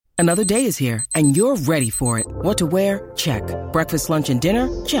Another day is here, and you're ready for it. What to wear? Check. Breakfast, lunch, and dinner?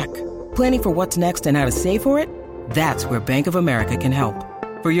 Check. Planning for what's next and how to save for it? That's where Bank of America can help.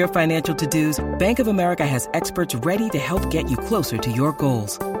 For your financial to-dos, Bank of America has experts ready to help get you closer to your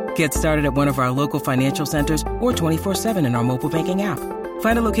goals. Get started at one of our local financial centers or 24/7 in our mobile banking app.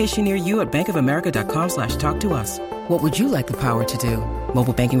 Find a location near you at bankofamerica.com/talktous. What would you like the power to do?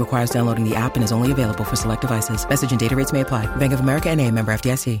 Mobile banking requires downloading the app and is only available for select devices. Message and data rates may apply. Bank of America N.A., member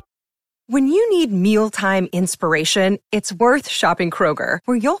FDIC. When you need mealtime inspiration, it's worth shopping Kroger,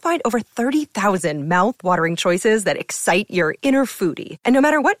 where you'll find over 30,000 mouth-watering choices that excite your inner foodie. And no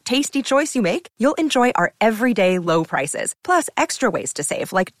matter what tasty choice you make, you'll enjoy our everyday low prices, plus extra ways to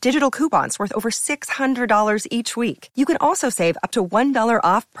save, like digital coupons worth over $600 each week. You can also save up to $1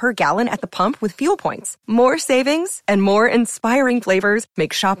 off per gallon at the pump with fuel points. More savings and more inspiring flavors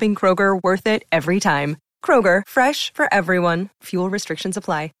make shopping Kroger worth it every time. Kroger, fresh for everyone. Fuel restrictions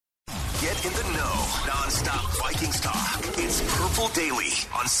apply. Get in the know. Non-stop Vikings talk. It's Purple Daily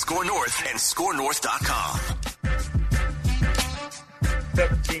on Score North and ScoreNorth.com.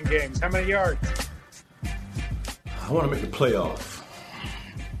 17 games. How many yards? I want to make the playoff.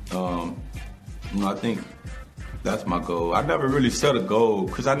 I think that's my goal. I never really set a goal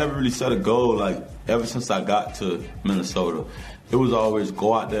because I never really set a goal like ever since I got to Minnesota. It was always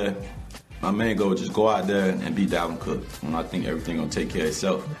go out there. My main goal was just go out there and beat Dalvin Cook. And I think everything going to take care of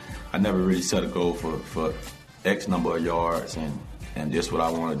itself. I never really set a goal for X number of yards and just what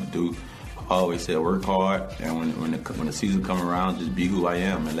I wanted to do. I always said work hard, and when the season come around, just be who I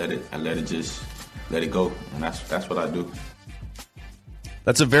am and let it go. And that's what I do.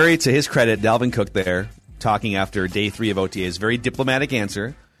 That's a very, to his credit, Dalvin Cook there talking after day 3 of OTAs. Very diplomatic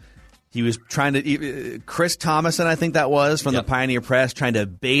answer. He was trying to, Chris Thomason, I think that was, from the Pioneer Press, trying to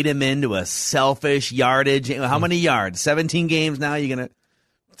bait him into a selfish yardage. How many yards? 17 games now? You're going to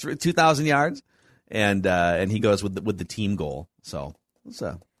 2,000 yards? And he goes with the team goal. So it's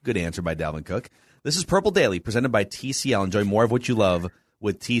a good answer by Dalvin Cook. This is Purple Daily, presented by TCL. Enjoy more of what you love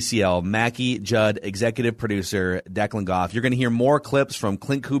with TCL. Mackie Judd, executive producer, Declan Goff. You're going to hear more clips from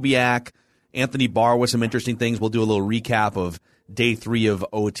Clint Kubiak, Anthony Barr with some interesting things. We'll do a little recap of day 3 of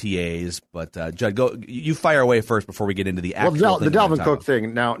OTAs. But Judd, go. You fire away first before we get into the actual. Well, the Dalvin Cook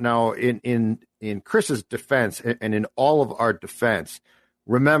thing. Now, in Chris's defense and in all of our defense,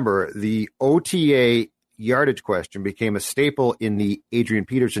 remember the OTA yardage question became a staple in the Adrian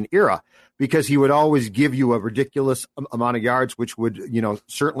Peterson era because he would always give you a ridiculous amount of yards, which would,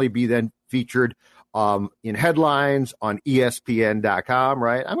 certainly be then featured in headlines on ESPN.com,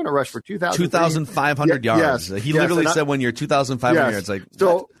 right? I'm going to rush for 2,500 yards. Yes, he literally said when you're 2,500 yards. Like,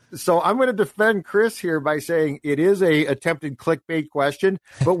 so I'm going to defend Chris here by saying it is a attempted clickbait question,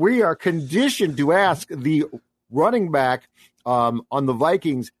 but we are conditioned to ask the running back on the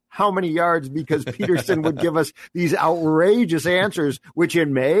Vikings how many yards, because Peterson would give us these outrageous answers, which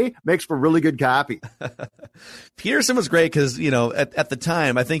in May makes for really good copy. Peterson was great because, at the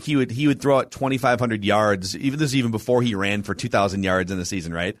time, I think he would throw out 2,500 yards, even before he ran for 2,000 yards in the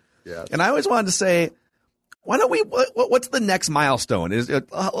season, right? Yeah. And I always wanted to say, why don't we? What's the next milestone?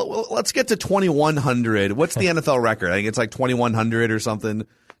 Let's get to 2,100. What's the NFL record? I think it's like 2,100 or something,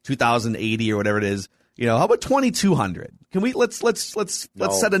 2,080 or whatever it is. How about 2,200? Can we let's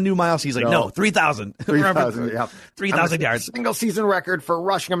set a new milestone? He's like, no, 3,000. 3,000, yeah. 3,000 yards. Single season record for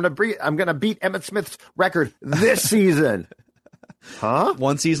rushing. I'm going to beat Emmitt Smith's record this season. Huh?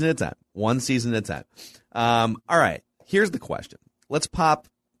 One season at a time. All right. Here's the question. Let's pop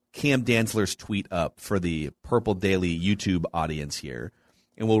Cam Dantzler's tweet up for the Purple Daily YouTube audience here,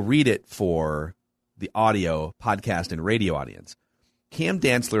 and we'll read it for the audio, podcast, and radio audience. Cam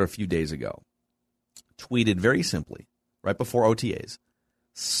Dantzler a few days ago tweeted very simply, right before OTAs,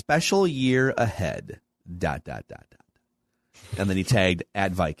 special year ahead, ... And then he tagged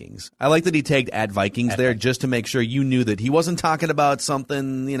 @Vikings. I like that he tagged @Vikings there just to make sure you knew that he wasn't talking about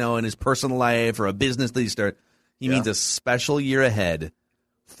something, in his personal life or a business that he started. He means a special year ahead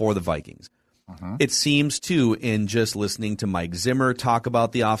for the Vikings. Uh-huh. It seems, too, in just listening to Mike Zimmer talk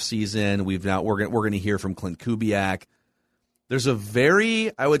about the offseason, we're going to hear from Clint Kubiak. There's a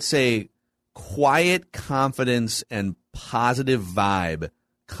very, I would say, quiet confidence and positive vibe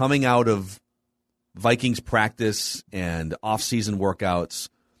coming out of Vikings practice and off-season workouts.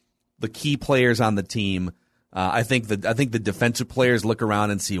 The key players on the team, I think the defensive players look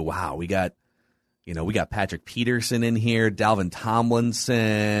around and see, wow, we got Patrick Peterson in here, Dalvin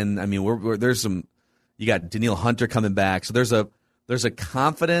Tomlinson. I mean, there's some. You got Danielle Hunter coming back, so there's a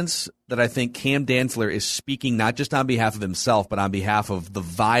confidence that I think Cam Dantzler is speaking not just on behalf of himself, but on behalf of the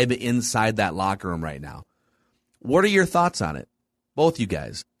vibe inside that locker room right now. What are your thoughts on it? both you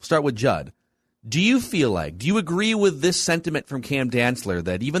guys. Start with Judd. Do you agree with this sentiment from Cam Dantzler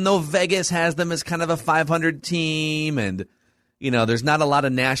that even though Vegas has them as kind of a 500 team and, there's not a lot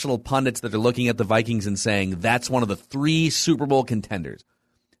of national pundits that are looking at the Vikings and saying that's one of the 3 Super Bowl contenders,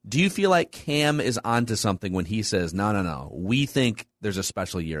 do you feel like Cam is onto something when he says, no, we think there's a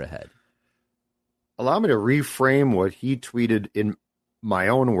special year ahead? Allow me to reframe what he tweeted in my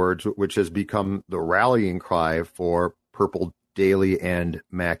own words, which has become the rallying cry for Purple Daily and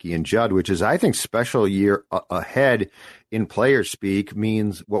Mackey and Judd, which is, I think, special year ahead in player speak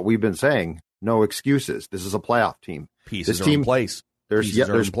means what we've been saying. No excuses. This is a playoff team. Pieces are in place.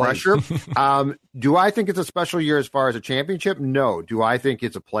 There's pressure. Do I think it's a special year as far as a championship? No. Do I think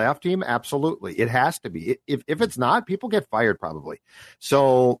it's a playoff team? Absolutely. It has to be. If it's not, people get fired probably.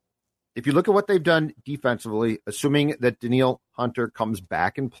 So if you look at what they've done defensively, assuming that Danielle Hunter comes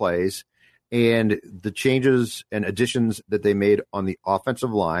back and plays, and the changes and additions that they made on the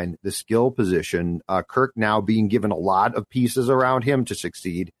offensive line, the skill position, Kirk now being given a lot of pieces around him to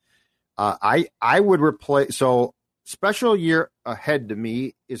succeed, I would replace. So special year ahead to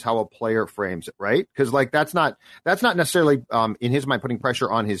me is how a player frames it, right? Because that's not necessarily in his mind putting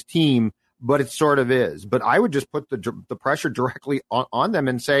pressure on his team, but it sort of is. But I would just put the pressure directly on them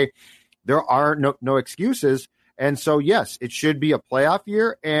and say there are no excuses. And so yes, it should be a playoff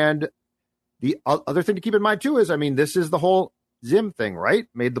year. And the other thing to keep in mind, too, is, this is the whole Zim thing, right?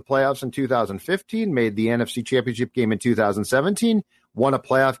 Made the playoffs in 2015, made the NFC Championship game in 2017, won a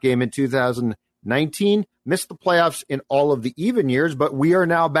playoff game in 2019, missed the playoffs in all of the even years, but we are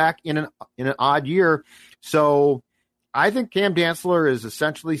now back in an odd year. So I think Cam Dantzler is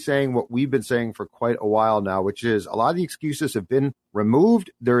essentially saying what we've been saying for quite a while now, which is a lot of the excuses have been removed.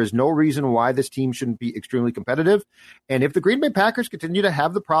 There is no reason why this team shouldn't be extremely competitive. And if the Green Bay Packers continue to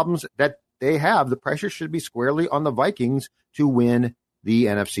have the problems that they have, the pressure should be squarely on the Vikings to win the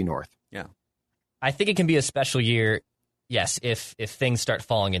NFC North. Yeah. I think it can be a special year, yes, if things start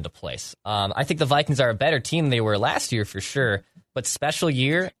falling into place. I think the Vikings are a better team than they were last year for sure. But special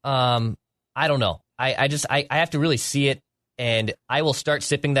year, I don't know. I have to really see it, and I will start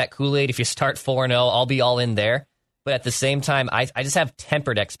sipping that Kool-Aid. If you start 4-0, I'll be all in there. But at the same time, I just have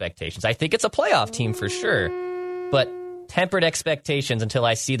tempered expectations. I think it's a playoff team for sure, but tempered expectations until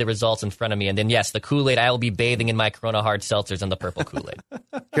I see the results in front of me. And then, yes, the Kool-Aid, I will be bathing in my Corona hard seltzers and the purple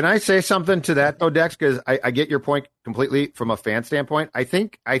Kool-Aid. Can I say something to that, though, Dex? Because I get your point completely from a fan standpoint. I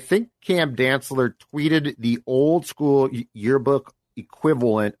think Cam Dantzler tweeted the old school yearbook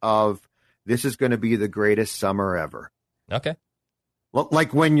equivalent of this is going to be the greatest summer ever. Okay. Well,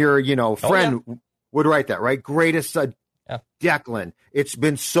 like when your friend would write that, right? Greatest Declan. It's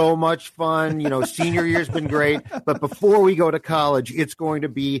been so much fun. Senior year's been great, but before we go to college, it's going to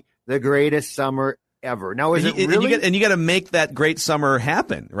be the greatest summer ever. Now, is it really? And you got to make that great summer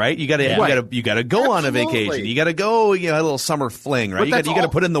happen, right? You got to you got to go on a vacation. You got to go, a little summer fling, right? You got to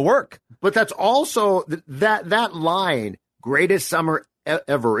put in the work. But that's also that line, greatest summer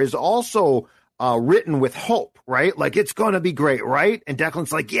ever, is also written with hope, right? Like, it's going to be great, right? And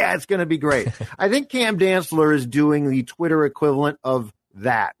Declan's like, yeah, it's going to be great. I think Cam Dantzler is doing the Twitter equivalent of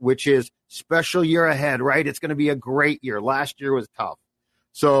that, which is special year ahead, right? It's going to be a great year. Last year was tough.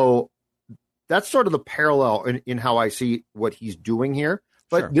 So that's sort of the parallel in how I see what he's doing here.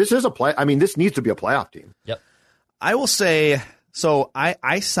 But sure, this is this needs to be a playoff team. Yep. I will say, so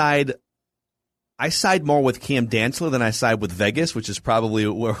I side more with Cam Dantzler than I side with Vegas, which is probably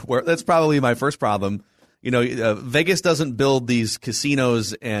where that's probably my first problem. Vegas doesn't build these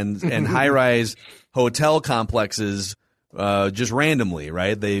casinos and high-rise hotel complexes just randomly,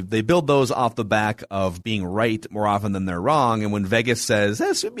 right? They build those off the back of being right more often than they're wrong. And when Vegas says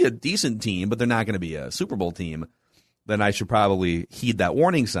this would be a decent team, but they're not going to be a Super Bowl team, then I should probably heed that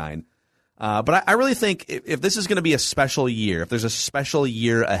warning sign. But I really think if this is going to be a special year, if there's a special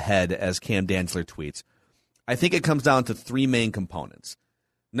year ahead, as Cam Dantzler tweets, I think it comes down to 3 main components.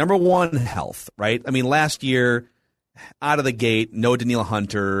 Number 1, health, right? Last year, out of the gate, no Danielle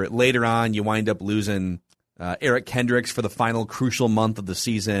Hunter. Later on, you wind up losing Eric Kendricks for the final crucial month of the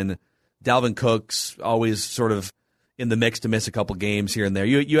season. Dalvin Cook's always sort of in the mix to miss a couple games here and there.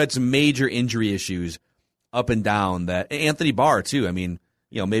 You had some major injury issues up and down. That Anthony Barr, too.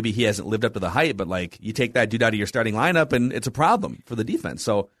 Maybe he hasn't lived up to the hype, but you take that dude out of your starting lineup and it's a problem for the defense.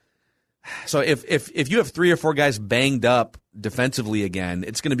 So if you have 3 or 4 guys banged up defensively again,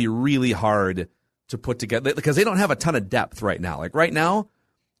 it's going to be really hard to put together because they don't have a ton of depth right now. Like right now,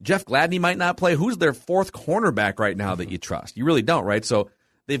 Jeff Gladney might not play. Who's their 4th cornerback right now that you trust? You really don't, right? So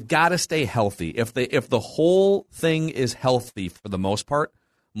they've got to stay healthy. If the whole thing is healthy for the most part,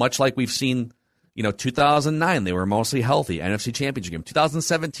 much like we've seen 2009, they were mostly healthy. NFC Championship game.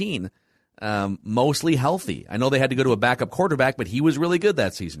 2017, mostly healthy. I know they had to go to a backup quarterback, but he was really good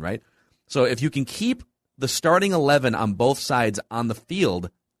that season, right? So if you can keep the starting 11 on both sides on the field,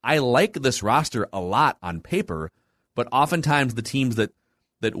 I like this roster a lot on paper, but oftentimes the teams that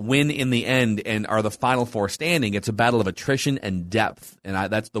win in the end and are the Final Four standing, it's a battle of attrition and depth,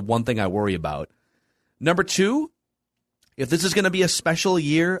 and that's the one thing I worry about. Number 2, if this is going to be a special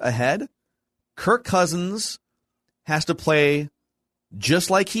year ahead, Kirk Cousins has to play just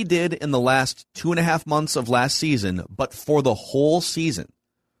like he did in the last 2.5 months of last season, but for the whole season.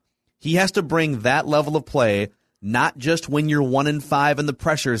 He has to bring that level of play, not just when you're 1-5 and the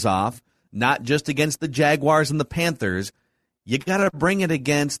pressure's off, not just against the Jaguars and the Panthers. You got to bring it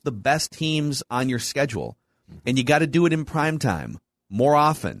against the best teams on your schedule, and you got to do it in prime time more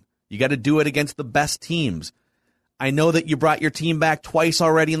often. You got to do it against the best teams. I know that you brought your team back twice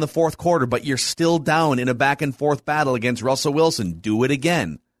already in the fourth quarter, but you're still down in a back-and-forth battle against Russell Wilson. Do it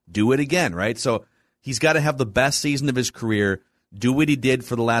again. Do it again, right? So he's got to have the best season of his career, do what he did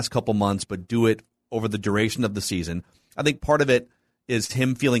for the last couple months, but do it over the duration of the season. I think part of it is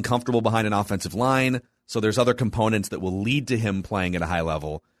him feeling comfortable behind an offensive line, so there's other components that will lead to him playing at a high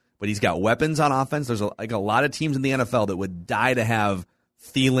level. But he's got weapons on offense. There's a lot of teams in the NFL that would die to have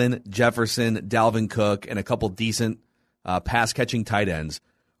Thielen, Jefferson, Dalvin Cook, and a couple decent pass-catching tight ends.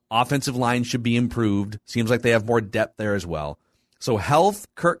 Offensive line should be improved. Seems like they have more depth there as well. So health,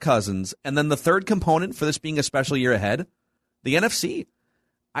 Kirk Cousins, and then the third component for this being a special year ahead, the NFC.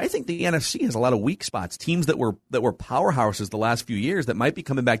 I think the NFC has a lot of weak spots, teams that were powerhouses the last few years that might be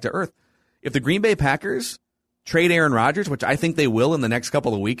coming back to earth. If the Green Bay Packers trade Aaron Rodgers, which I think they will in the next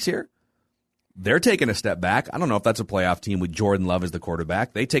couple of weeks here, they're taking a step back. I don't know if that's a playoff team with Jordan Love as the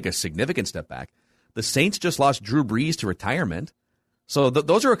quarterback. They take a significant step back. The Saints just lost Drew Brees to retirement. So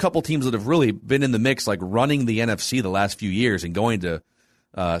those are a couple teams that have really been in the mix, like running the NFC the last few years and going to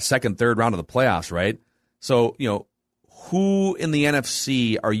second, third round of the playoffs, right? So, who in the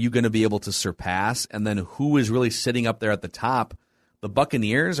NFC are you going to be able to surpass? And then who is really sitting up there at the top? The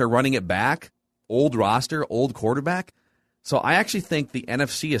Buccaneers are running it back. Old roster, old quarterback. So I actually think the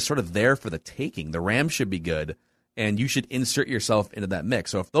NFC is sort of there for the taking. The Rams should be good, and you should insert yourself into that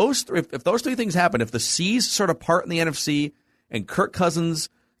mix. So if those three things happen, if the C's sort of part in the NFC and Kirk Cousins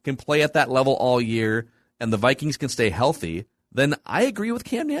can play at that level all year and the Vikings can stay healthy, then I agree with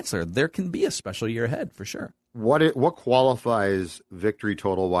Cam Dantzler. There can be a special year ahead for sure. What qualifies victory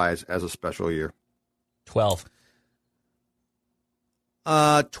total-wise as a special year? 12.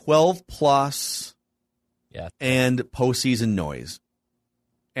 12 plus. Yeah. And postseason noise.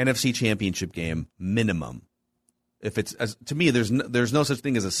 NFC Championship game minimum. If it's to me, there's no such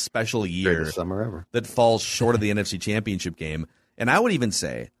thing as a special year Greatest summer ever that falls short of the NFC Championship game. And I would even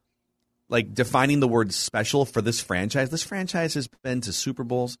say, like, defining the word special for this franchise. This franchise has been to Super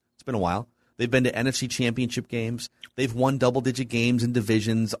Bowls. It's been a while. They've been to NFC Championship games. They've won double-digit games in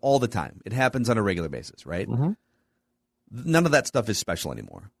divisions all the time. It happens on a regular basis, right? Mm-hmm. None of that stuff is special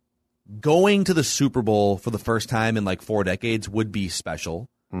anymore. Going to the Super Bowl for the first time in like 4 decades would be special.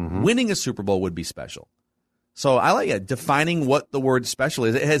 Mm-hmm. Winning a Super Bowl would be special. So I like it. Defining what the word special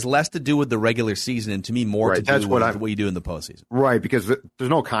is. It has less to do with the regular season and to me more to do with what you do in the postseason. Right, because there's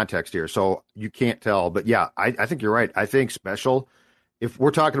no context here, so you can't tell. But yeah, I think you're right. I think special, if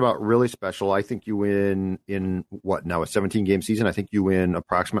we're talking about really special, I think you win in what now, a 17-game season? I think you win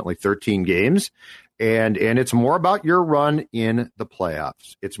approximately 13 games. And it's more about your run in the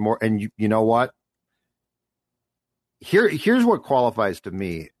playoffs. It's more, and you know what? Here's what qualifies to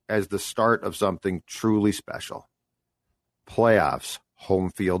me as the start of something truly special. Playoffs,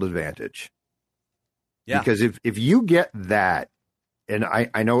 home field advantage. Yeah. Because if you get that, and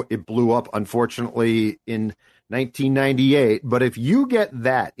I know it blew up, unfortunately, in 1998, but if you get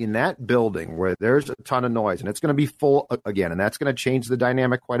that in that building where there's a ton of noise and it's going to be full again, and that's going to change the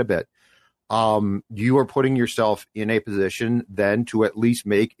dynamic quite a bit, you are putting yourself in a position then to at least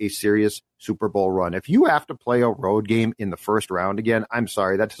make a serious Super Bowl run. If you have to play a road game in the first round again, I'm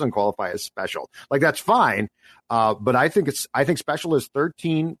sorry, that doesn't qualify as special. Like, that's fine, but I think special is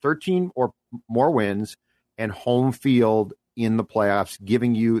 13 or more wins and home field in the playoffs,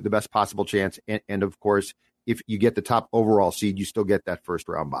 giving you the best possible chance. And of course, if you get the top overall seed, you still get that first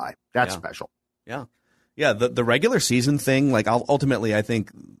round bye. That's special. Yeah. Yeah. The regular season thing, like, ultimately, I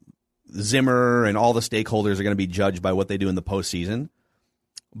think Zimmer and all the stakeholders are going to be judged by what they do in the postseason.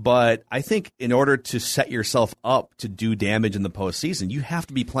 But I think in order to set yourself up to do damage in the postseason, you have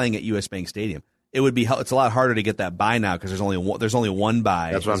to be playing at US Bank Stadium. It's a lot harder to get that bye now because there's only one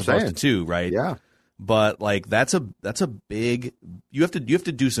bye. That's what as I'm opposed saying. to 2, right? Yeah. but like that's a big. You have to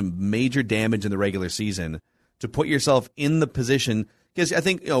do some major damage in the regular season to put yourself in the position. Because I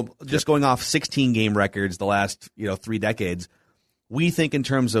think just going off 16 game records the last 3 decades, we think in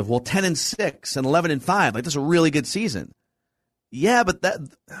terms of 10-6 and 11-5. Like that's a really good season. Yeah, but that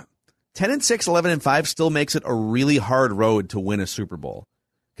 10-6, 11-5 still makes it a really hard road to win a Super Bowl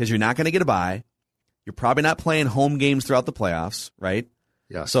because you're not going to get a bye. You're probably not playing home games throughout the playoffs, right?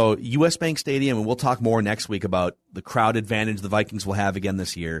 Yeah. So US Bank Stadium, and we'll talk more next week about the crowd advantage the Vikings will have again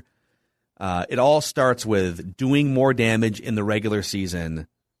this year. It all starts with doing more damage in the regular season,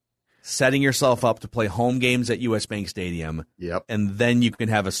 setting yourself up to play home games at US Bank Stadium, and then you can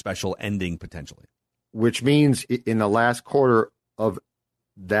have a special ending potentially. Which means in the last quarter of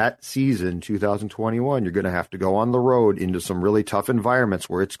that season, 2021, you're going to have to go on the road into some really tough environments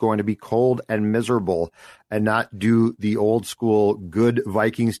where it's going to be cold and miserable and not do the old school good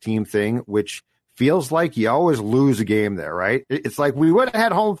Vikings team thing, which feels like you always lose a game there, right? It's like we would have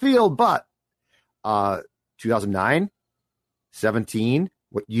had home field, but 2009, 17,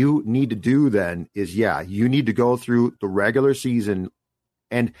 what you need to do then is, you need to go through the regular season.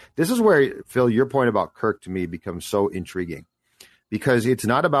 And this is where, Phil, your point about Kirk to me becomes so intriguing because it's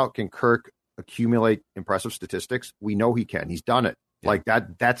not about can Kirk accumulate impressive statistics. We know he can. He's done it. Like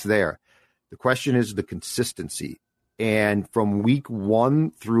that's there. The question is the consistency. And from week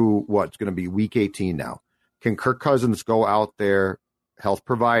 1 through what's going to be week 18 now, can Kirk Cousins go out there, health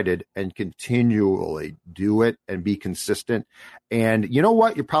provided, and continually do it and be consistent? And you know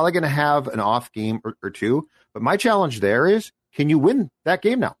what? You're probably going to have an off game or two. But my challenge there is, can you win that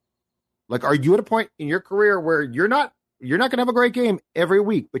game now? Like, are you at a point in your career where you're not going to have a great game every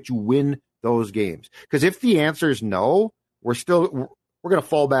week, but you win those games? Because if the answer is no, we're going to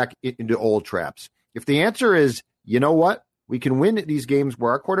fall back into old traps. If the answer is, you know what, we can win at these games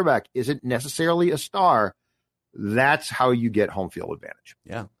where our quarterback isn't necessarily a star, that's how you get home field advantage.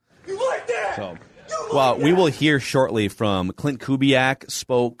 Yeah. You like that? So, we will hear shortly from Clint Kubiak.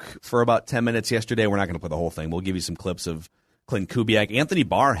 Spoke for about 10 minutes yesterday. We're not going to play the whole thing. We'll give you some clips of Clint Kubiak. Anthony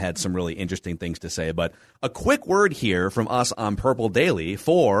Barr had some really interesting things to say. But a quick word here from us on Purple Daily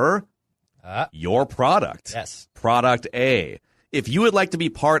for your product. Yes. Product A. If you would like to be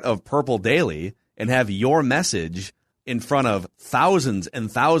part of Purple Daily and have your message in front of thousands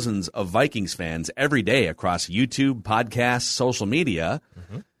and thousands of Vikings fans every day across YouTube, podcasts, social media,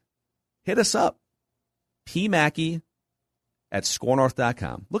 hit us up. P. Mackey at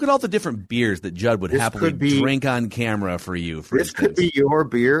scorenorth.com. Look at all the different beers that Judd would happily drink on camera for you. This could be your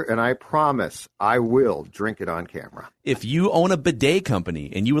beer, and I promise I will drink it on camera. If you own a bidet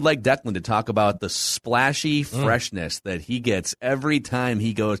company and you would like Declan to talk about the splashy freshness that he gets every time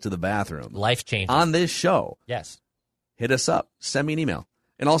he goes to the bathroom, life-changing, on this show, yes, hit us up. Send me an email.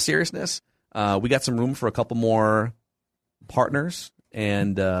 In all seriousness, we got some room for a couple more partners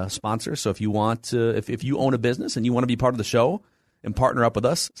and sponsors. So if you want to, if you own a business and you want to be part of the show and partner up with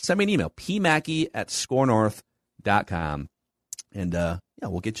us, send me an email, pmackey@scorenorth.com, and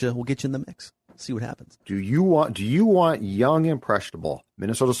we'll get you in the mix. See what happens. Do you want young, impressionable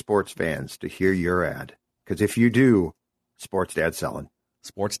Minnesota sports fans to hear your ad? Because if you do, Sports Dad's selling.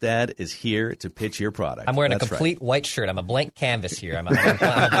 Sports Dad is here to pitch your product. I'm wearing a complete white shirt. I'm a blank canvas here. I'm a blank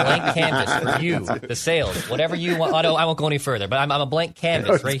canvas for you, the sales, whatever you want. I won't go any further, but I'm a blank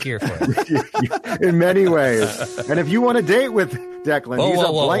canvas right here for it. In many ways. And if you want to date with Declan, he's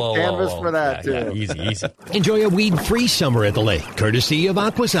a blank canvas for that, too. Yeah, easy. Enjoy a weed-free summer at the lake, courtesy of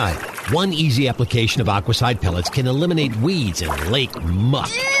Aquaside. One easy application of Aquaside pellets can eliminate weeds and lake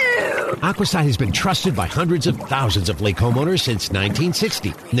muck. Aquaside has been trusted by hundreds of thousands of lake homeowners since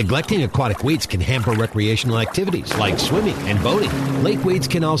 1960. Neglecting aquatic weeds can hamper recreational activities like swimming and boating. Lake weeds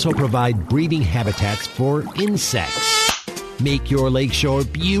can also provide breeding habitats for insects. Make your lakeshore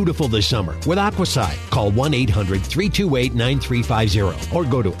beautiful this summer with Aquaside. Call 1-800-328-9350 or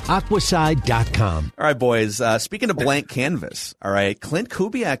go to aquaside.com. All right, boys. Speaking of blank canvas, all right, Clint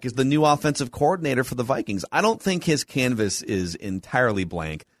Kubiak is the new offensive coordinator for the Vikings. I don't think his canvas is entirely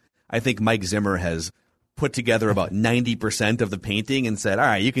blank. I think Mike Zimmer has put together about 90% of the painting and said, all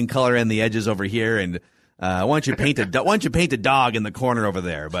right, you can color in the edges over here, and why don't you paint a dog in the corner over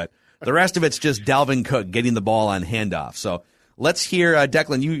there? But the rest of it's just Dalvin Cook getting the ball on handoff. So let's hear,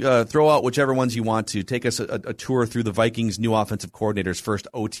 Declan, you throw out whichever ones you want to. Take us a tour through the Vikings' new offensive coordinator's first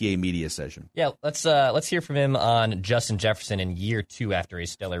OTA media session. Yeah, let's hear from him on Justin Jefferson in year 2 after a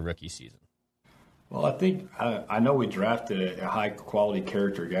stellar rookie season. Well, I think I know we drafted a high-quality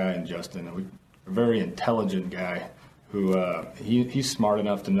character guy in Justin, a very intelligent guy who he's smart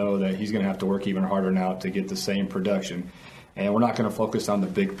enough to know that he's going to have to work even harder now to get the same production. And we're not going to focus on the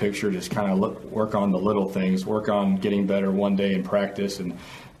big picture, just kind of work on the little things, work on getting better one day in practice. And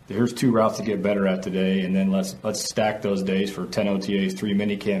here's 2 routes to get better at today, and then let's stack those days for 10 OTAs, 3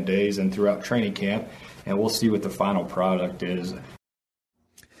 minicamp days, and throughout training camp, and we'll see what the final product is.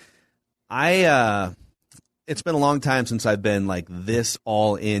 It's been a long time since I've been like this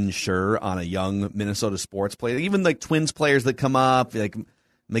all in sure on a young Minnesota sports player. Even like Twins players that come up, like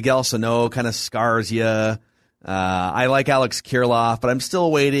Miguel Sano kind of scars you. I like Alex Kirilloff, but I'm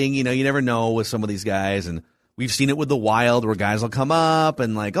still waiting. You never know with some of these guys, and we've seen it with the Wild where guys will come up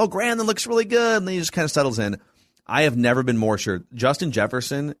and like, oh, Grandin looks really good, and then he just kind of settles in. I have never been more sure. Justin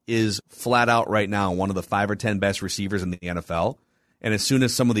Jefferson is flat out right now one of the 5 or 10 best receivers in the NFL. And as soon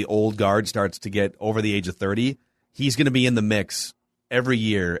as some of the old guard starts to get over the age of 30, he's going to be in the mix every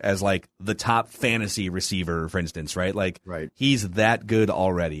year as like the top fantasy receiver, for instance, right? Like he's that good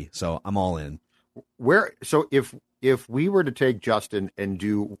already. So I'm all in. So if we were to take Justin and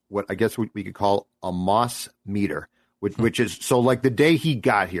do what I guess we could call a Moss meter, which is so like the day he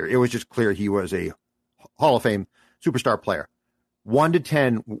got here, it was just clear he was a Hall of Fame superstar player. 1 to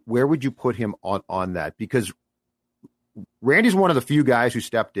 10, where would you put him on that? Because Randy's one of the few guys who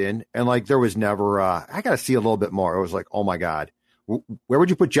stepped in and like there was never I got to see a little bit more. It was like, oh my God, where would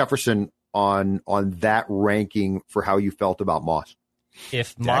you put Jefferson on that ranking for how you felt about Moss?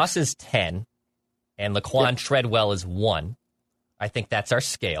 If Moss is 10 and Laquan Treadwell is 1, I think that's our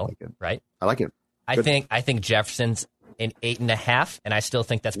scale, right? I like it. I think Jefferson's an 8.5, and I still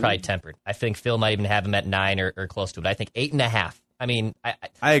think that's probably tempered. I think Phil might even have him at 9 or close to it. I think 8.5. I mean,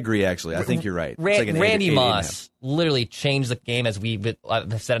 I agree. Actually, I think you're right. Randy Moss literally changed the game, as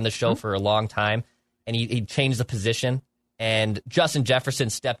I've said on the show for a long time, and he changed the position. And Justin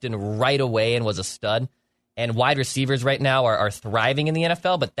Jefferson stepped in right away and was a stud. And wide receivers right now are thriving in the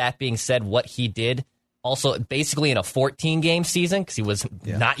NFL. But that being said, what he did also basically in a 14-game season, because he was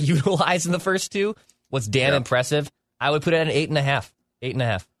not utilized in the first 2, was damn impressive. I would put it at an 8.5.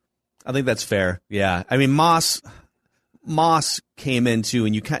 8.5. I think that's fair. Yeah, I mean Moss came into,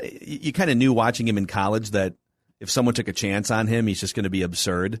 and you kind of knew watching him in college that if someone took a chance on him, he's just going to be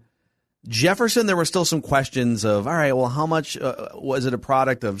absurd. Jefferson, there were still some questions of, all right, well, how much was it a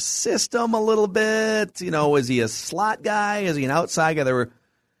product of system a little bit? Was he a slot guy? Is he an outside guy?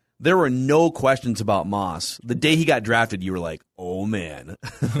 There were no questions about Moss. The day he got drafted, you were like, oh, man,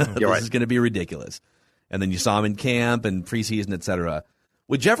 this is going to be ridiculous. And then you saw him in camp and preseason, et cetera.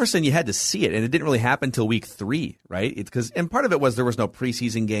 With Jefferson, you had to see it, and it didn't really happen until week 3, right? And part of it was there was no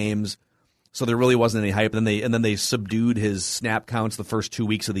preseason games, so there really wasn't any hype. And then they subdued his snap counts the first 2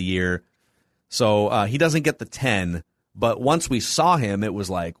 weeks of the year. So he doesn't get the 10, but once we saw him, it was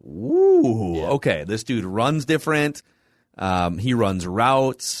like, woo, okay, this dude runs different. He runs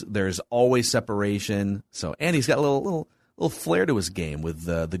routes. There's always separation. So, and he's got a little flair to his game with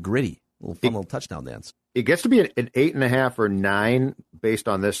the gritty, little touchdown dance. It gets to be an 8.5 or 9 based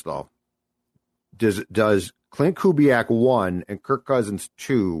on this, though. Does Clint Kubiak 1 and Kirk Cousins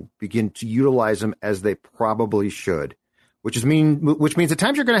 2 begin to utilize him as they probably should? Which means at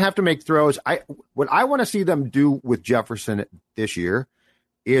times you're going to have to make throws. What I want to see them do with Jefferson this year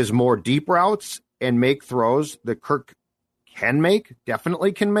is more deep routes and make throws that Kirk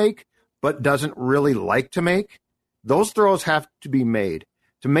definitely can make, but doesn't really like to make. Those throws have to be made.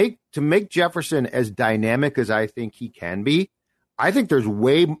 To make Jefferson as dynamic as I think he can be, I think there's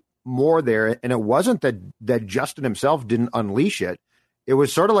way more there. And it wasn't that Justin himself didn't unleash it. It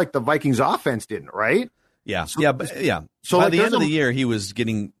was sort of like the Vikings offense didn't, right? Yeah. So by the end of the year, he was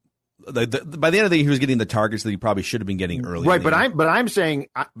getting he was getting the targets that he probably should have been getting earlier. Right, but I'm saying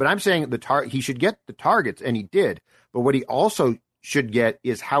he should get the targets, and he did. But what he also should get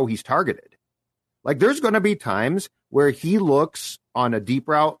is how he's targeted. Like there's going to be times where he looks on a deep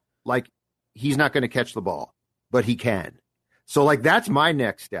route like he's not going to catch the ball, but he can. So like that's my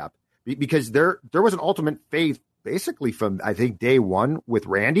next step, because there was an ultimate faith basically from I think day one with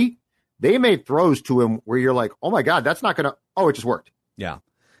Randy. They made throws to him where you're like, oh my God, that's not going to. Oh, it just worked. Yeah.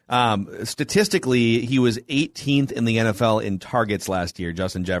 Statistically, he was 18th in the NFL in targets last year,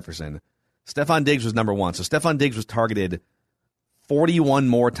 Justin Jefferson. Stephon Diggs was number 1. So Stephon Diggs was targeted 41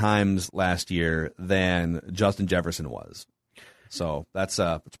 more times last year than Justin Jefferson was. So it's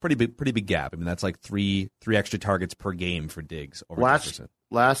a pretty big gap. I mean, that's like three extra targets per game for Diggs over Jefferson.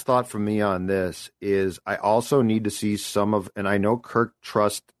 Last thought from me on this is I also need to see some of, and I know Kirk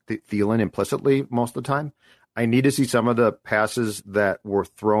trusts Thielen implicitly most of the time. I need to see some of the passes that were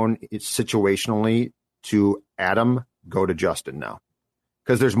thrown situationally to Adam go to Justin now,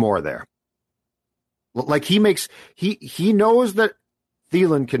 because there's more there. Like he knows that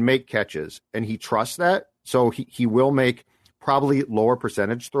Thielen can make catches, and he trusts that, so he will make probably lower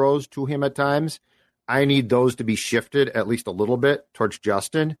percentage throws to him at times. I need those to be shifted at least a little bit towards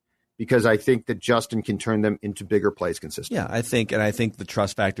Justin, because I think that Justin can turn them into bigger plays consistently. Yeah, I think the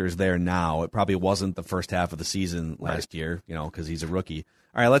trust factor is there now. It probably wasn't the first half of the season last year, because he's a rookie.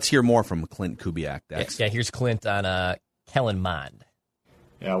 All right, let's hear more from Clint Kubiak. Yeah, here's Clint on Kellen Mond.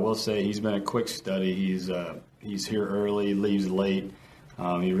 Yeah, I will say he's been a quick study. He's here early, leaves late.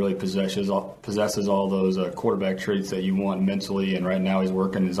 He really possesses all those quarterback traits that you want mentally, and right now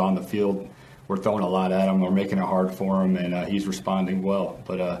he's on the field. We're throwing a lot at him. We're making it hard for him, and he's responding well.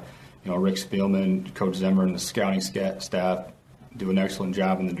 But, Rick Spielman, Coach Zimmer, and the scouting staff do an excellent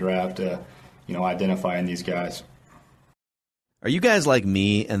job in the draft, identifying these guys. Are you guys like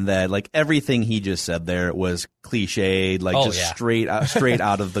me in that, like, everything he just said there was cliched, like straight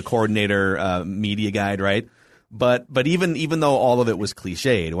out of the coordinator media guide, right? But even though all of it was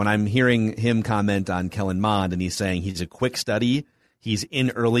cliched, when I'm hearing him comment on Kellen Mond and he's saying he's a quick study, he's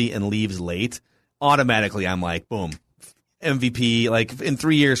in early and leaves late, automatically I'm like, boom, MVP. Like, in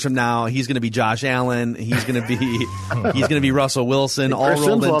 3 years from now, he's going to be Josh Allen. He's going to be Russell Wilson, all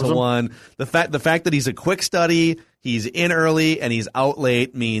rolled into one. The fact that he's a quick study, he's in early and he's out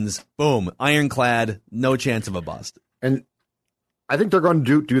late means, boom, ironclad, no chance of a bust. And I think they're going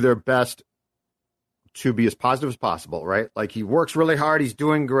to do their best to be as positive as possible, right? Like, he works really hard, he's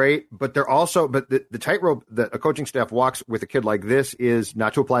doing great, but the tightrope that a coaching staff walks with a kid like this is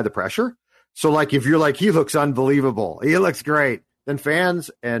not to apply the pressure. So, like, if you're like, he looks unbelievable, he looks great, then fans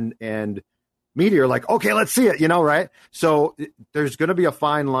and media are like, okay, let's see it, right? So there's going to be a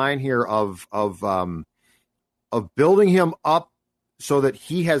fine line here of building him up so that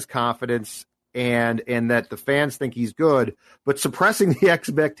he has confidence and that the fans think he's good, but suppressing the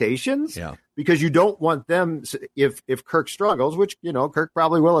expectations, because you don't want them, if Kirk struggles, which Kirk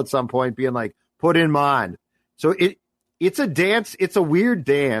probably will at some point, being like, put in Mond. So it's a dance, it's a weird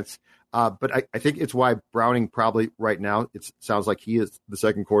dance. But I think it's why Browning probably right now, it sounds like he is the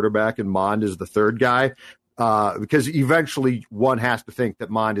second quarterback and Mond is the third guy, because eventually one has to think that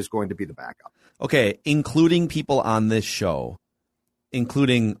Mond is going to be the backup. Okay, including people on this show,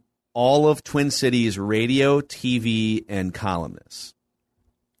 including all of Twin Cities radio, TV, and columnists.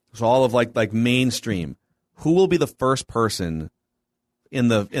 So all of like mainstream. Who will be the first person in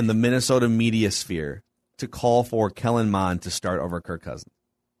the Minnesota media sphere to call for Kellen Mond to start over Kirk Cousins?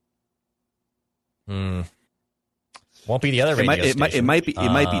 Won't be the other radio station. It might be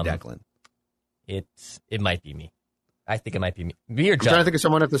Declan. It might be me. I think it might be me or Judd. I'm trying to think of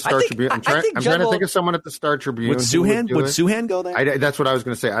someone at the Star Tribune. I'm trying to think of someone at the Star Tribune. Would Suhan go there? That's what I was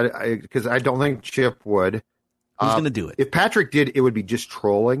going to say. Because I don't think Chip would. Who's going to do it? If Patrick did, it would be just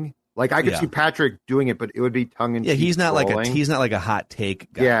trolling. Like, I could see Patrick doing it, but it would be tongue in cheek. Yeah, he's not trolling. like a hot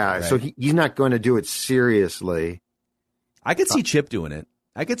take guy. Yeah, right? so he's not going to do it seriously. I could see Chip doing it.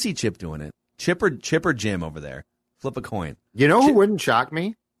 Chip or Jim over there. Flip a coin. You know who wouldn't shock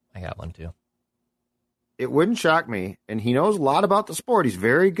me? I got one too. It wouldn't shock me, and he knows a lot about the sport. He's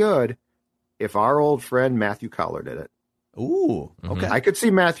very good. If our old friend Matthew Collard did it. Ooh, okay. I could see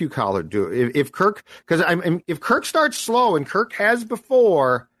Matthew Collard do it. If Kirk, because if Kirk starts slow, and Kirk has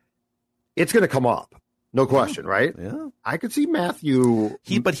before, it's going to come up. No question, right? Yeah. I could see Matthew.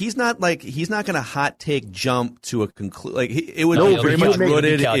 But he's not going to hot take jump to a conclusion. Like, it would be very much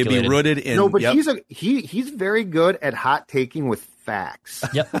rooted. It'd be rooted in. No, but he's very good at hot taking with facts.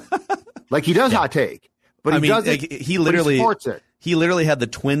 Yep. Like, he does hot take, but he supports it. He literally had the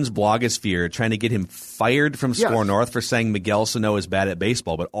Twins blogosphere trying to get him fired from Score North for saying Miguel Sano is bad at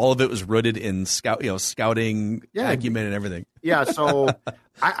baseball, but all of it was rooted in scouting acumen and everything. Yeah, so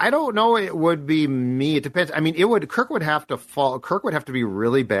I don't know. It would be me. It depends. I mean, Kirk would have to fall. Kirk would have to be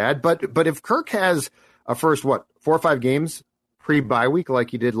really bad. But if Kirk has a first 4 or 5 games pre-bye week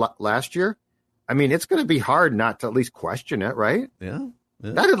like he did last year, I mean, it's going to be hard not to at least question it, right? Yeah.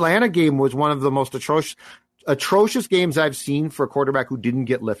 That Atlanta game was one of the most atrocious games I've seen for a quarterback who didn't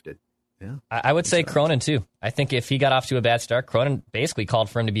get lifted. Yeah, I would say Cronin too. I think if he got off to a bad start, Cronin basically called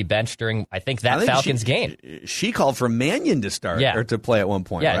for him to be benched during Falcons game. She called for Mannion to start or to play at one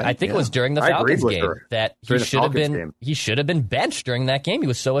point. Yeah, right? I think it was during the Falcons game that he should have been benched during that game. He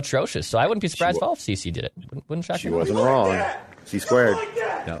was so atrocious. So I wouldn't be surprised if CC did it. Wouldn't shock me. She wasn't wrong. C squared.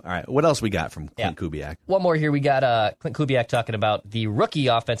 No, all right. What else we got from Clint Kubiak? One more here. We got Clint Kubiak talking about the rookie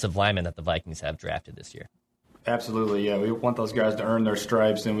offensive lineman that the Vikings have drafted this year. Absolutely, yeah. We want those guys to earn their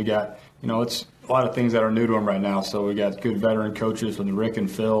stripes, and we got, it's a lot of things that are new to them right now. So we got good veteran coaches from Rick and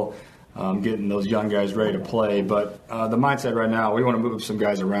Phil getting those young guys ready to play. But the mindset right now, we want to move some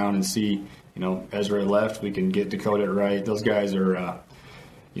guys around and see, Ezra left, we can get Dakota right. Those guys are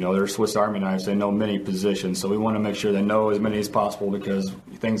they're Swiss Army knives. They know many positions, so we want to make sure they know as many as possible because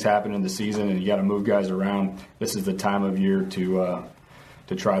things happen in the season and you got to move guys around. This is the time of year to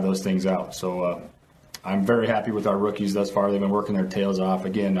try those things out. So I'm very happy with our rookies thus far. They've been working their tails off.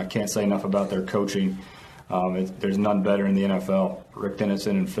 Again, I can't say enough about their coaching. There's none better in the NFL. Rick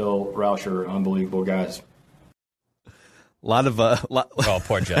Dennison and Phil Roush are unbelievable guys. A lot of oh,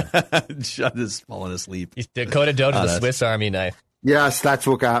 poor Judd. Judd is falling asleep. Dakota Dozier, the Swiss Army knife. Yes, that's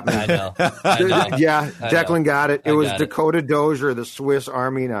what got me. I know. Yeah, Declan got it. It was Dakota Dozier, the Swiss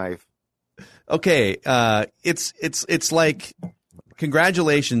Army knife. Okay, it's like,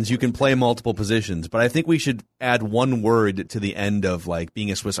 congratulations, you can play multiple positions, but I think we should add one word to the end of like being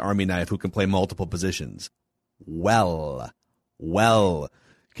a Swiss Army knife who can play multiple positions. Well.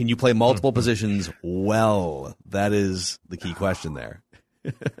 Can you play multiple positions well? That is the key question there.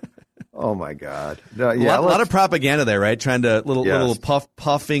 Oh my God! A lot of propaganda there, right? Trying to little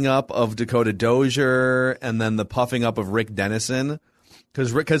puffing up of Dakota Dozier, and then the puffing up of Rick Dennison,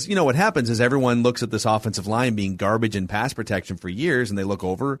 because what happens is everyone looks at this offensive line being garbage in pass protection for years, and they look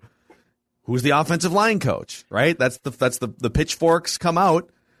over who's the offensive line coach, right? That's the pitchforks come out.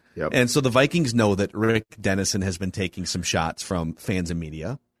 Yep. And so the Vikings know that Rick Dennison has been taking some shots from fans and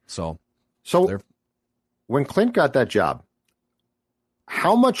media. So when Clint got that job,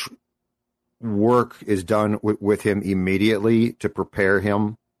 how much work is done with him immediately to prepare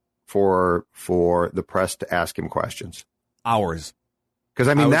him for the press to ask him questions? Hours. Because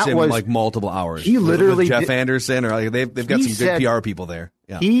that was like multiple hours. He literally with Jeff Anderson, or they've got some good PR people there.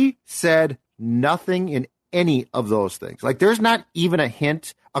 Yeah. He said nothing in any of those things. Like there's not even a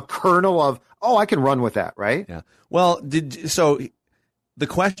hint, a kernel of, I can run with that, right? Yeah. Well, the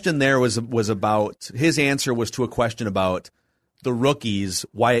question there was about, his answer was to a question about the rookies,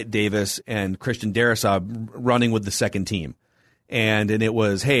 Wyatt Davis and Christian Darrisaw, running with the second team. And it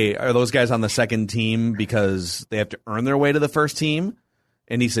was, hey, are those guys on the second team because they have to earn their way to the first team?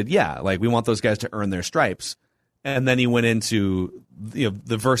 And he said, yeah, like we want those guys to earn their stripes. And then he went into the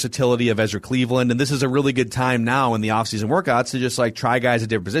versatility of Ezra Cleveland. And this is a really good time now in the offseason workouts to just like try guys at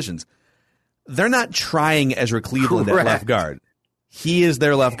different positions. They're not trying Ezra Cleveland at left guard. He is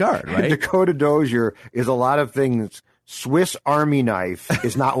their left guard, right? Dakota Dozier is a lot of things. Swiss Army knife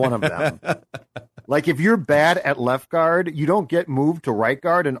is not one of them. Like if you're bad at left guard, you don't get moved to right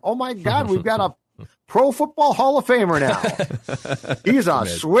guard. And oh my God, we've got a Pro Football Hall of Famer now. He's a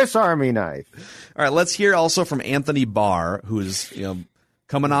Swiss Army knife. All right, let's hear also from Anthony Barr, who's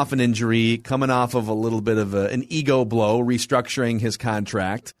coming off an injury, coming off of a little bit of an ego blow, restructuring his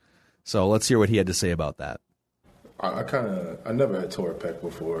contract. So let's hear what he had to say about that. I never had tore a pec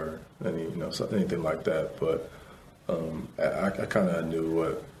before, anything like that, but I kind of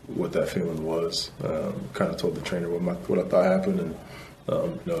knew what that feeling was. Kind of told the trainer what I thought happened, and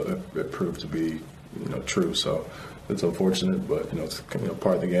it proved to be true. So it's unfortunate, but it's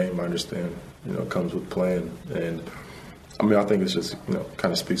part of the game. I understand. It comes with playing, and I think it's just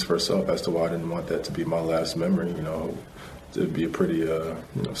kind of speaks for itself as to why I didn't want that to be my last memory. It'd be a pretty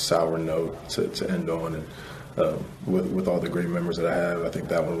sour note to end on, and with all the great memories that I have, I think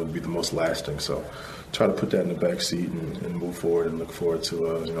that one would be the most lasting. So try to put that in the back seat and move forward and look forward to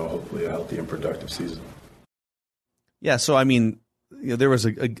hopefully a healthy and productive season. Yeah, so there was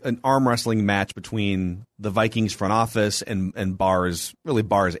an arm wrestling match between the Vikings front office and Barr's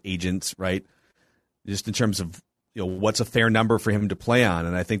agents, right? Just in terms of what's a fair number for him to play on,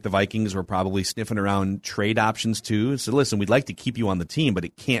 and I think the Vikings were probably sniffing around trade options too. So listen, we'd like to keep you on the team, but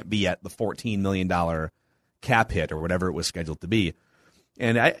it can't be at the $14 million cap hit or whatever it was scheduled to be.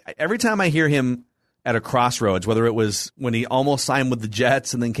 And every time I hear him at a crossroads, whether it was when he almost signed with the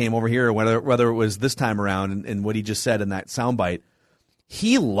Jets and then came over here, or whether it was this time around and what he just said in that soundbite,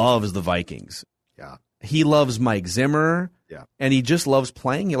 he loves the Vikings. Yeah. He loves Mike Zimmer. Yeah. And he just loves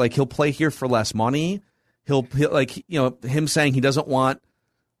playing. Like, he'll play here for less money. He'll him saying he doesn't want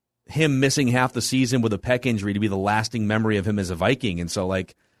him missing half the season with a pec injury to be the lasting memory of him as a Viking. And so,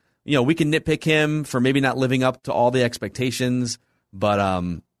 we can nitpick him for maybe not living up to all the expectations, but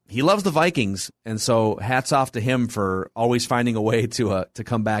he loves the Vikings, and so hats off to him for always finding a way to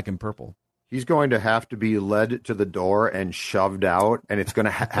come back in purple. He's going to have to be led to the door and shoved out, and it's going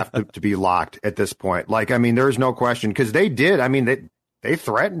to have to be locked at this point. There's no question, because they did. They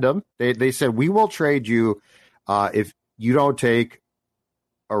threatened him. They said, we will trade you if you don't take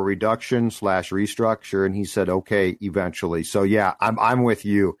a reduction / restructure, and he said, okay, eventually. So yeah, I'm with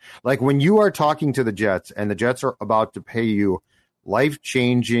you. Like when you are talking to the Jets and the Jets are about to pay you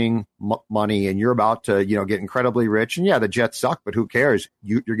life-changing money, and you're about to, get incredibly rich. And yeah, the Jets suck, but who cares?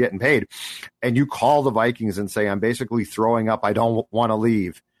 You're getting paid. And you call the Vikings and say, I'm basically throwing up. I don't want to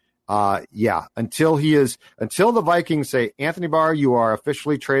leave. Until the Vikings say, Anthony Barr, you are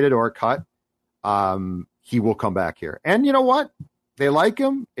officially traded or cut, he will come back here. And you know what? They like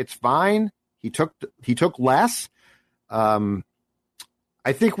him. It's fine. He took less.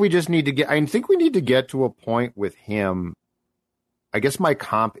 I think we need to get to a point with him. I guess my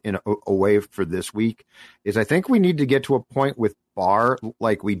comp in a way for this week is I think we need to get to a point with Barr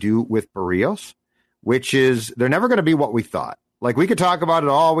like we do with Barrios, which is they're never going to be what we thought. Like, we could talk about it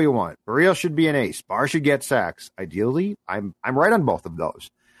all we want. Barrios should be an ace. Barr should get sacks. Ideally, I'm right on both of those.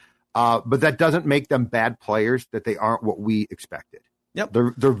 But that doesn't make them bad players, that they aren't what we expected. Yep.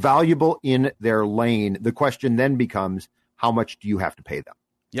 They're valuable in their lane. The question then becomes, how much do you have to pay them?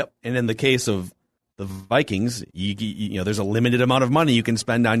 Yep. And in the case of the Vikings, you there's a limited amount of money you can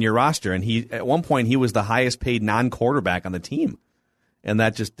spend on your roster. And at one point he was the highest paid non-quarterback on the team. And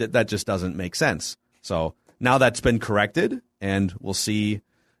that just doesn't make sense. So now that's been corrected, and we'll see.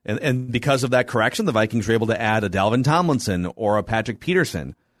 And because of that correction, the Vikings were able to add a Dalvin Tomlinson or a Patrick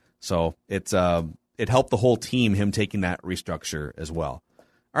Peterson. So it helped the whole team, him taking that restructure as well.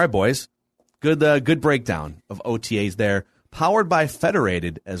 All right, boys. Good breakdown of OTAs there. Powered by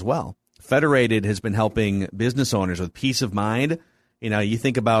Federated as well. Federated has been helping business owners with peace of mind. You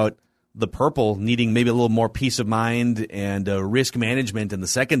think about the Purple needing maybe a little more peace of mind and risk management in the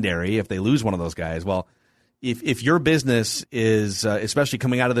secondary if they lose one of those guys. Well, if your business is, especially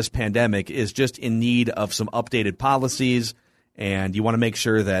coming out of this pandemic, is just in need of some updated policies, and you want to make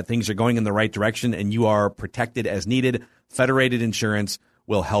sure that things are going in the right direction and you are protected as needed, Federated Insurance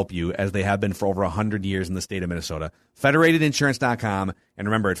will help you, as they have been for over 100 years in the state of Minnesota. FederatedInsurance.com. And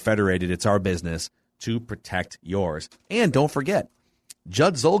remember, at Federated, it's our business to protect yours. And don't forget,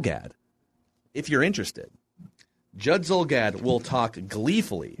 Judd Zulgad, if you're interested, Judd Zulgad will talk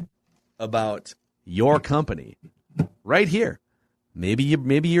gleefully about your company right here. Maybe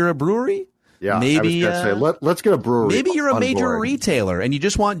you're a brewery. Yeah, maybe I was gonna say, let's get a brewery. Maybe you're a major board. retailer and you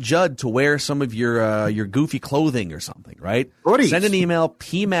just want Judd to wear some of your goofy clothing or something, right? Hoodies. Send an email,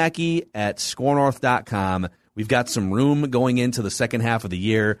 pmackey@scorenorth.com. We've got some room going into the second half of the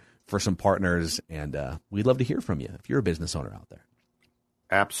year for some partners, and we'd love to hear from you if you're a business owner out there.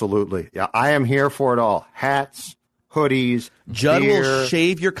 Absolutely. Yeah, I am here for it all. Hats, hoodies, Judd beer. will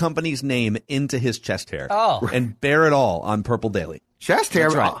shave your company's name into his chest hair and bear it all on Purple Daily. Chest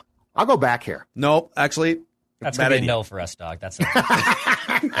hair? That's right. I'll go back here. Nope, actually, that's going to be a no for us, dog. That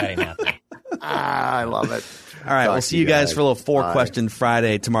ain't happening. I love it. All right, we'll see you guys for a little 4-question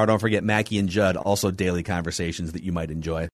Friday tomorrow. Don't forget Mackie and Judd, also daily conversations that you might enjoy.